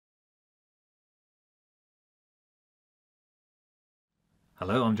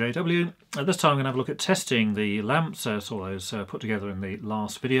Hello, I'm JW. This time I'm going to have a look at testing the lamps. All those put together in the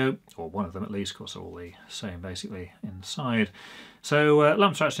last video, or one of them at least, of course they're all the same basically inside. So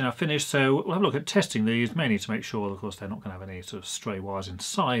lamps are actually now finished, so we'll have a look at testing these, mainly to make sure, of course, they're not going to have any sort of stray wires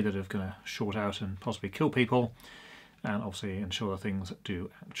inside that are going to short out and possibly kill people, and obviously ensure that things do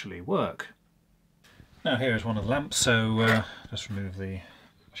actually work. Now here is one of the lamps, so just remove the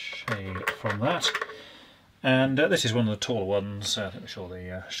shade from that. And this is one of the taller ones. I think we saw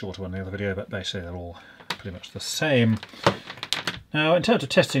the shorter one in the other video, but basically they're all pretty much the same. Now, in terms of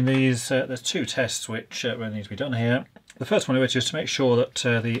testing these, there's two tests which really need to be done here. The first one of which is to make sure that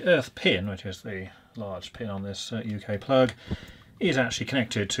the earth pin, which is the large pin on this UK plug, is actually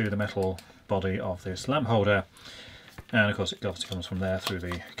connected to the metal body of this lamp holder. And of course it obviously comes from there through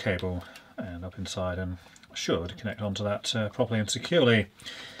the cable and up inside and should connect onto that properly and securely.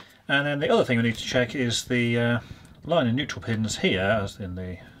 And then the other thing we need to check is the line and neutral pins here, as in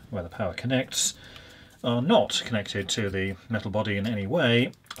where the power connects, are not connected to the metal body in any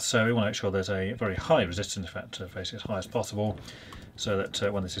way. So we want to make sure there's a very high resistance, in fact basically as high as possible, so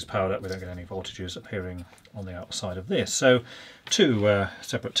that when this is powered up we don't get any voltages appearing on the outside of this. So two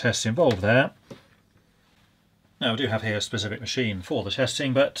separate tests involved there. Now we do have here a specific machine for the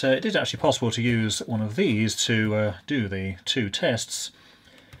testing, but it is actually possible to use one of these to do the two tests.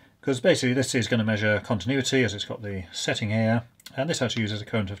 Because basically this is going to measure continuity, as it's got the setting here, and this actually uses a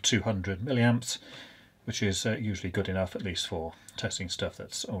current of 200 milliamps, which is usually good enough, at least for testing stuff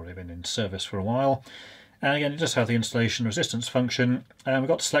that's already been in service for a while. And again, it does have the installation resistance function, and we've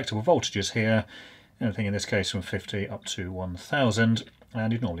got selectable voltages here, anything in this case from 50 up to 1000,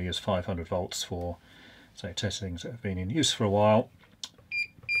 and you'd normally use 500 volts for, say, testing things that have been in use for a while.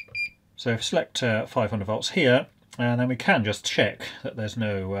 So if you select 500 volts here, and then we can just check that there's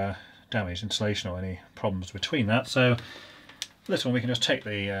no damaged insulation or any problems between that. So for this one we can just take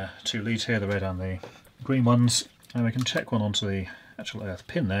the two leads here, the red and the green ones, and we can check one onto the actual earth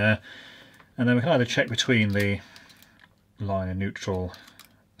pin there, and then we can either check between the line and neutral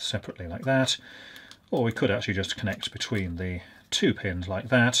separately like that, or we could actually just connect between the two pins like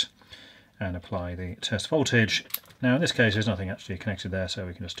that and apply the test voltage. Now in this case there's nothing actually connected there, so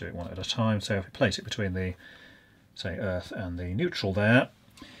we can just do it one at a time. So if we place it between the, say, earth and the neutral there,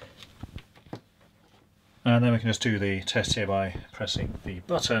 and then we can just do the test here by pressing the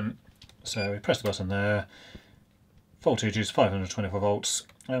button. So we press the button there, voltage is 524 volts,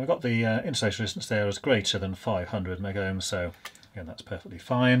 and we've got the insulation resistance there as greater than 500 megohms, so again that's perfectly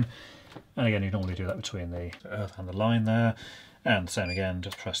fine. And again you normally do that between the earth and the line there, and same again,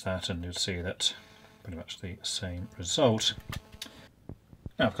 just press that and you'll see that pretty much the same result.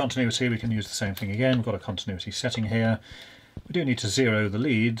 Now for continuity we can use the same thing again. We've got a continuity setting here. We do need to zero the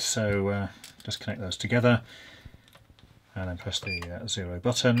leads, so just connect those together and then press the zero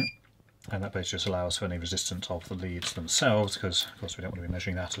button, and that basically just allows for any resistance of the leads themselves, because of course we don't want to be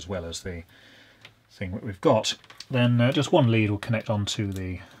measuring that as well as the thing that we've got. Then just one lead will connect onto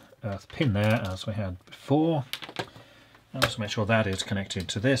the earth pin there as we had before, and just make sure that is connected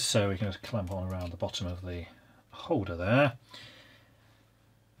to this, so we can just clamp on around the bottom of the holder there.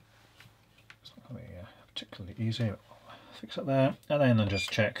 It's not going to be particularly easy, but I'll fix it there, and then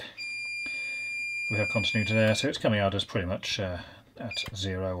just check we have continuity there, so it's coming out as pretty much at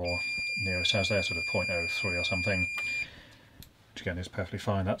 0 or nearest as there, sort of 0.03 or something, which again is perfectly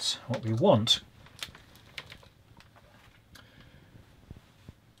fine. That's what we want.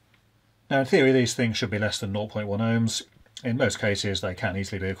 Now in theory these things should be less than 0.1 ohms. In most cases they can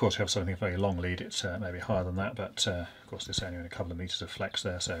easily be. Of course, if you have something very long lead, it's maybe higher than that, but of course there's only a couple of meters of flex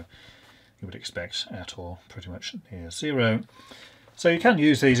there, so you would expect at or pretty much near 0. So you can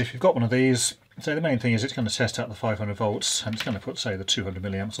use these if you've got one of these. So the main thing is it's going to test out the 500 volts, and it's going to put, say, the 200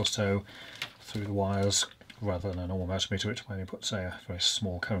 milliamps or so through the wires, rather than a normal multimeter which may put, say, a very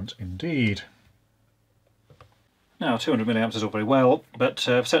small current indeed. Now 200 milliamps is all very well, but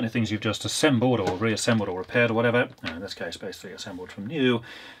for certainly things you've just assembled or reassembled or repaired or whatever, in this case basically assembled from new,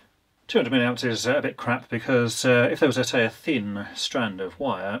 200 milliamps is a bit crap, because if there was, say, a thin strand of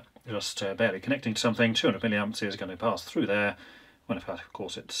wire just barely connecting to something, 200 milliamps is going to pass through there, when in fact of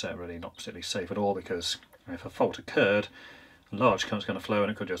course it's really not particularly safe at all, because if a fault occurred, a large current's going to flow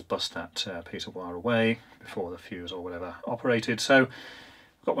and it could just bust that piece of wire away before the fuse or whatever operated. So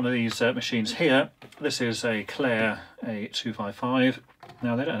I've got one of these machines here. This is a Clare A255.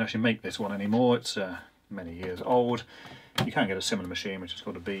 Now they don't actually make this one anymore, it's many years old. You can get a similar machine which is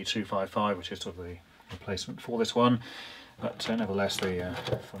called a B255, which is sort of the replacement for this one, but nevertheless the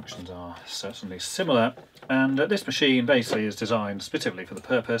functions are certainly similar. And this machine basically is designed specifically for the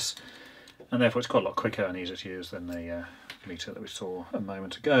purpose, and therefore it's quite a lot quicker and easier to use than the meter that we saw a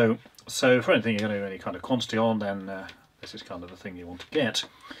moment ago. So for anything you're going to do any kind of quantity on, then this is kind of the thing you want to get.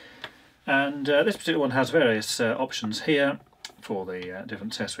 And this particular one has various options here for the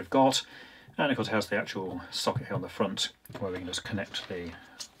different tests we've got, and of course it has the actual socket here on the front where we can just connect the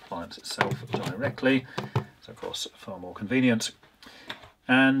appliance itself directly, so of course far more convenient.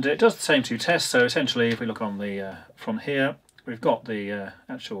 And it does the same two tests, so essentially if we look on the front here, we've got the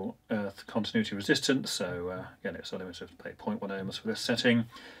actual earth continuity resistance, so again it's a limit of 0.1 ohms for this setting,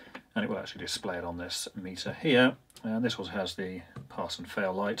 and it will actually display it on this meter here. And this also has the pass and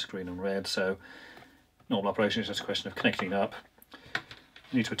fail light, green and red, so normal operation is just a question of connecting up.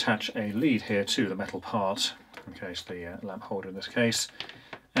 You need to attach a lead here to the metal part, in case the lamp holder in this case,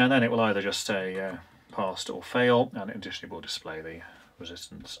 and then it will either just say passed or fail, and it additionally will display the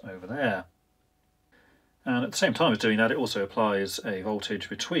resistance over there. And at the same time as doing that, it also applies a voltage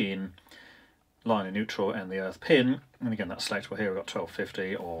between line and neutral and the earth pin, and again that's selectable here. We've got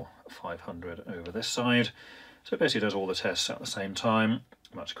 1250 or 500 over this side, so it basically does all the tests at the same time,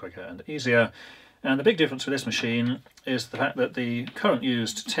 much quicker and easier. And the big difference with this machine is the fact that the current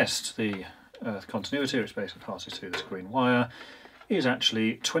used to test the earth continuity, which basically passes through this green wire, is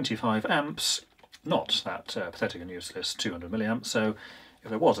actually 25 amps, not that pathetic and useless 200 milliamps. So if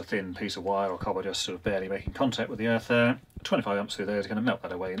there was a thin piece of wire or copper just sort of barely making contact with the earth there, 25 amps through there is going to melt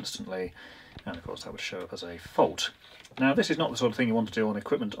that away instantly, and of course that would show up as a fault. Now this is not the sort of thing you want to do on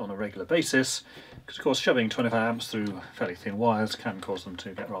equipment on a regular basis, because of course shoving 25 amps through fairly thin wires can cause them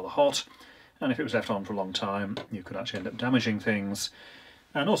to get rather hot, and if it was left on for a long time you could actually end up damaging things.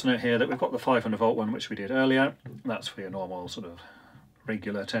 And also note here that we've got the 500 volt one which we did earlier. That's for your normal sort of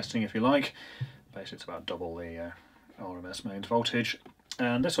regular testing if you like. Basically it's about double the RMS mains voltage.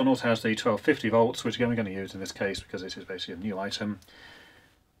 And this one also has the 1250 volts, which again we're going to use in this case because this is basically a new item.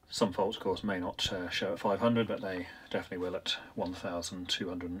 Some faults of course may not show at 500, but they definitely will at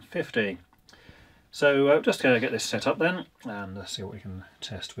 1250. So just to get this set up then, and see what we can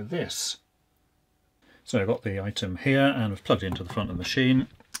test with this. So I've got the item here and we've plugged it into the front of the machine,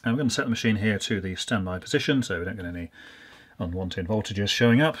 and we're going to set the machine here to the standby position so we don't get any unwanted voltages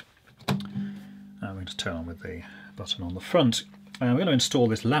showing up. And we're going to turn on with the button on the front. We're going to install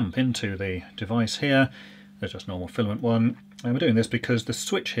this lamp into the device here. There's just a normal filament one, and we're doing this because the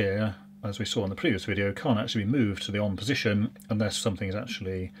switch here, as we saw in the previous video, can't actually be moved to the on position unless something is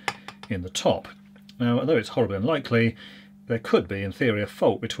actually in the top. Now although it's horribly unlikely, there could be in theory a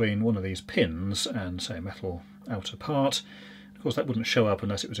fault between one of these pins and say a metal outer part. Of course that wouldn't show up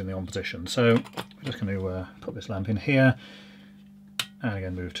unless it was in the on position, so we're just going to put this lamp in here and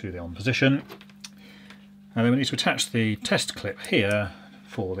again move to the on position. And then we need to attach the test clip here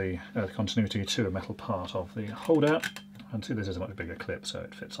for the earth continuity to a metal part of the holder. And see, this is a much bigger clip, so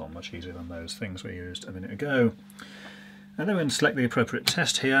it fits on much easier than those things we used a minute ago. And then we can select the appropriate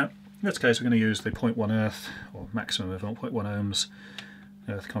test here. In this case we're going to use the 0.1 earth, or maximum of 0.1 ohms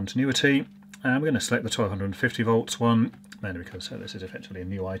earth continuity. And we're going to select the 1250 volts one, mainly because this is effectively a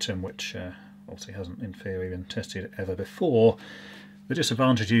new item which obviously hasn't in theory been tested ever before. The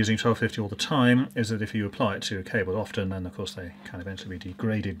disadvantage of using 1250 all the time is that if you apply it to a cable often, then of course they can eventually be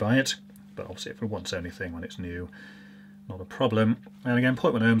degraded by it. But obviously for a once only thing when it's new, not a problem. And again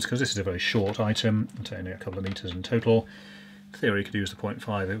 0.1 ohms, because this is a very short item, it's only a couple of meters in total. In theory you could use the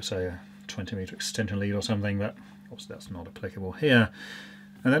 0.5, it would say a 20 meter extension lead or something, but obviously that's not applicable here.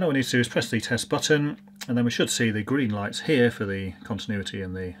 And then all we need to do is press the test button, and then we should see the green lights here for the continuity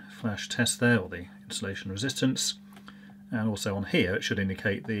and the flash test there, or the installation resistance. And also on here it should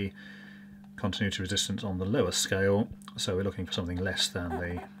indicate the continuity resistance on the lower scale, so we're looking for something less than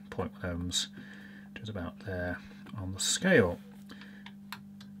the 0.1 ohms, which is about there on the scale.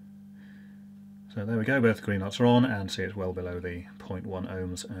 So there we go, both the green lights are on, and see it's well below the 0.1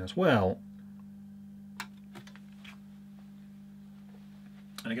 ohms as well.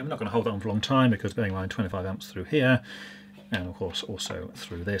 And again we're not going to hold that on for a long time because bearing in mind 25 amps through here, and of course also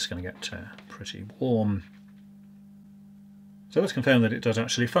through this, going to get pretty warm. So let's confirm that it does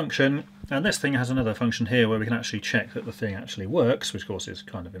actually function, and this thing has another function here where we can actually check that the thing actually works, which of course is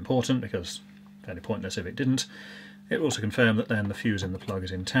kind of important because fairly pointless if it didn't. It will also confirm that then the fuse in the plug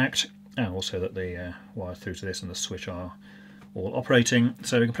is intact, and also that the wires through to this and the switch are all operating.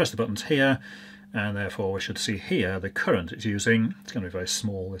 So we can press the buttons here, and therefore we should see here the current it's using. It's going to be very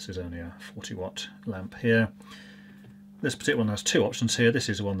small, this is only a 40 watt lamp here. This particular one has two options here. This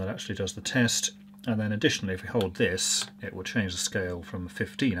is the one that actually does the test. And then additionally, if we hold this, it will change the scale from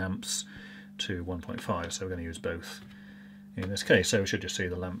 15 amps to 1.5, so we're going to use both in this case. So we should just see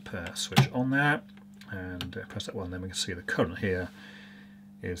the lamp switch on there, and press that one, then we can see the current here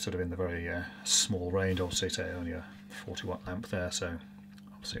is sort of in the very small range. Obviously, say only a 40 watt lamp there, so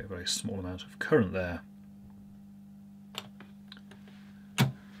obviously a very small amount of current there.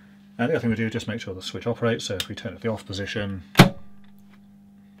 And the other thing we do is just make sure the switch operates, so if we turn it to the off position,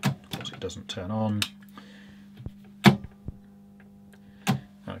 of course it doesn't turn on, and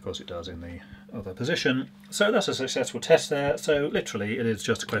of course it does in the other position. So that's a successful test there. So literally it is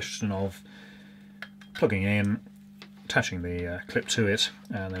just a question of plugging in, attaching the clip to it,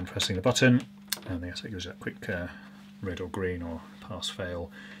 and then pressing the button, and yes, it gives you that quick red or green or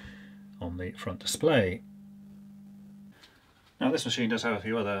pass-fail on the front display. Now this machine does have a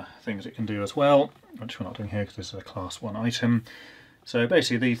few other things it can do as well, which we're not doing here because this is a Class 1 item. So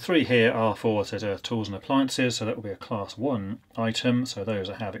basically the three here are for tools and appliances, so that will be a Class 1 item, so those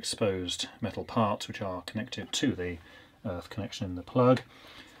that have exposed metal parts which are connected to the earth connection in the plug.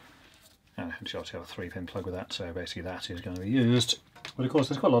 And you obviously have a 3-pin plug with that, so basically that is going to be used. But of course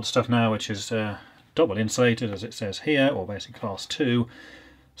there's quite a lot of stuff now which is double insulated, as it says here, or basically Class 2,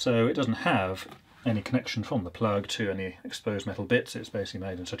 so it doesn't have any connection from the plug to any exposed metal bits. It's basically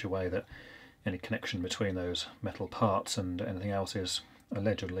made in such a way that any connection between those metal parts and anything else is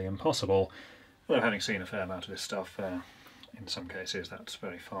allegedly impossible. Although having seen a fair amount of this stuff, in some cases that's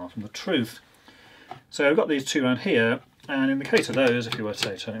very far from the truth. So I've got these two around here, and in the case of those, if you were to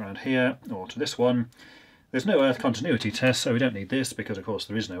say turn it around here or to this one, there's no earth continuity test, so we don't need this because of course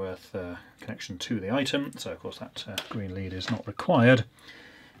there is no earth connection to the item, so of course that green lead is not required.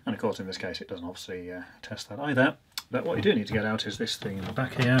 And of course in this case it doesn't obviously test that either. But what you do need to get out is this thing in the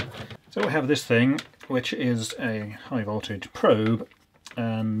back here. So we have this thing, which is a high voltage probe,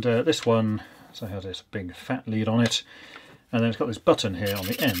 and this one so has this big fat lead on it, and then it's got this button here on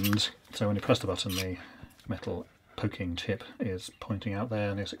the end, so when you press the button the metal poking tip is pointing out there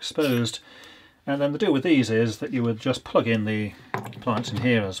and is exposed. And then the deal with these is that you would just plug in the appliance in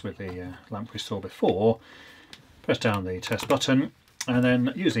here as with the lamp we saw before, press down the test button, and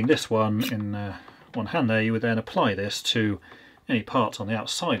then using this one in one hand there, you would then apply this to any parts on the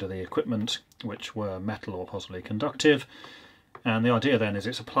outside of the equipment which were metal or possibly conductive. And the idea then is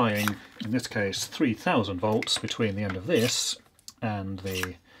it's applying, in this case, 3000 volts between the end of this and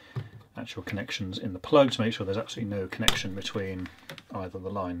the actual connections in the plug to make sure there's absolutely no connection between either the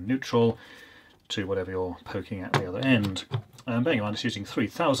line neutral to whatever you're poking at the other end. And bearing in mind it's using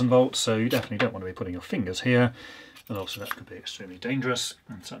 3000 volts, so you definitely don't want to be putting your fingers here. And also that could be extremely dangerous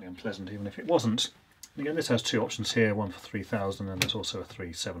and certainly unpleasant even if it wasn't. And again, this has two options here, one for 3000 and there's also a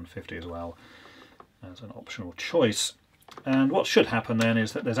 3750 as well as an optional choice. And what should happen then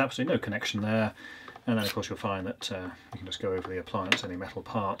is that there's absolutely no connection there, and then of course you'll find that you can just go over the appliance, any metal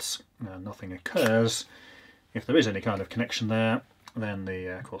parts, and nothing occurs. If there is any kind of connection there, then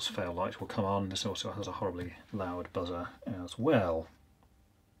the of course fail light will come on. This also has a horribly loud buzzer as well.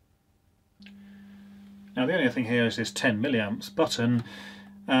 Now the only thing here is this 10 milliamps button,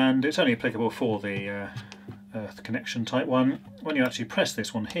 and it's only applicable for the earth connection type one. When you actually press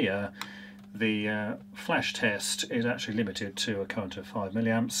this one here, the flash test is actually limited to a current of 5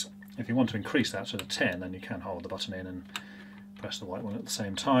 milliamps. If you want to increase that to the 10, then you can hold the button in and press the white one at the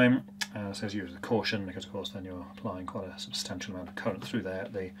same time. It says use with caution because of course then you're applying quite a substantial amount of current through there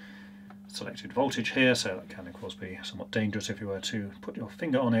at the selected voltage here, so that can of course be somewhat dangerous if you were to put your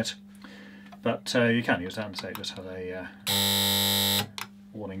finger on it. But you can use that, and say it just has a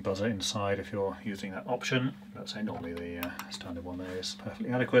warning buzzer inside if you're using that option. But say normally the standard one there is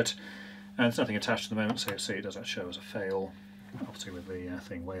perfectly adequate. And there's nothing attached at the moment, so you see it does show as a fail, obviously with the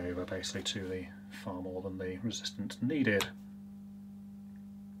thing way over basically to the far more than the resistance needed.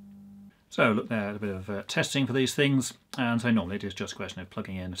 So look there at a bit of testing for these things, and so normally it is just a question of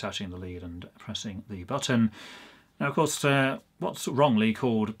plugging in, attaching the lead and pressing the button. Now of course what's wrongly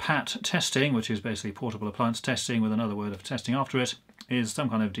called PAT testing, which is basically portable appliance testing with another word of testing after it, is some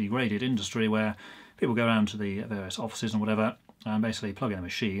kind of degraded industry where people go around to the various offices and whatever and basically plug in a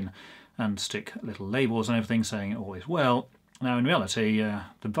machine and stick little labels and everything saying all is well. Now in reality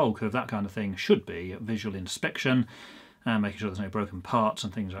the bulk of that kind of thing should be visual inspection and making sure there's no broken parts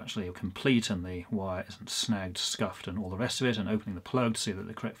and things are actually complete and the wire isn't snagged, scuffed and all the rest of it, and opening the plug to see that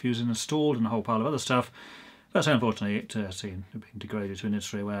the correct fuse is installed and a whole pile of other stuff. But so unfortunately it seems to have been degraded to an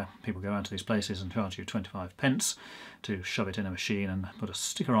industry where people go out to these places and charge you 25 pence to shove it in a machine and put a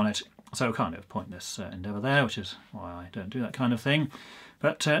sticker on it. So kind of pointless endeavour there, which is why I don't do that kind of thing.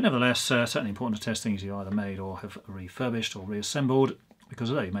 But nevertheless, certainly important to test things you either made or have refurbished or reassembled, because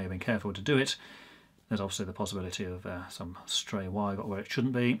although you may have been careful to do it, there's obviously the possibility of some stray wire got where it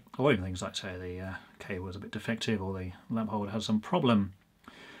shouldn't be, or even things like, say, the cable was a bit defective or the lamp holder had some problem.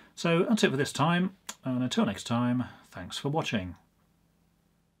 So that's it for this time, and until next time, thanks for watching.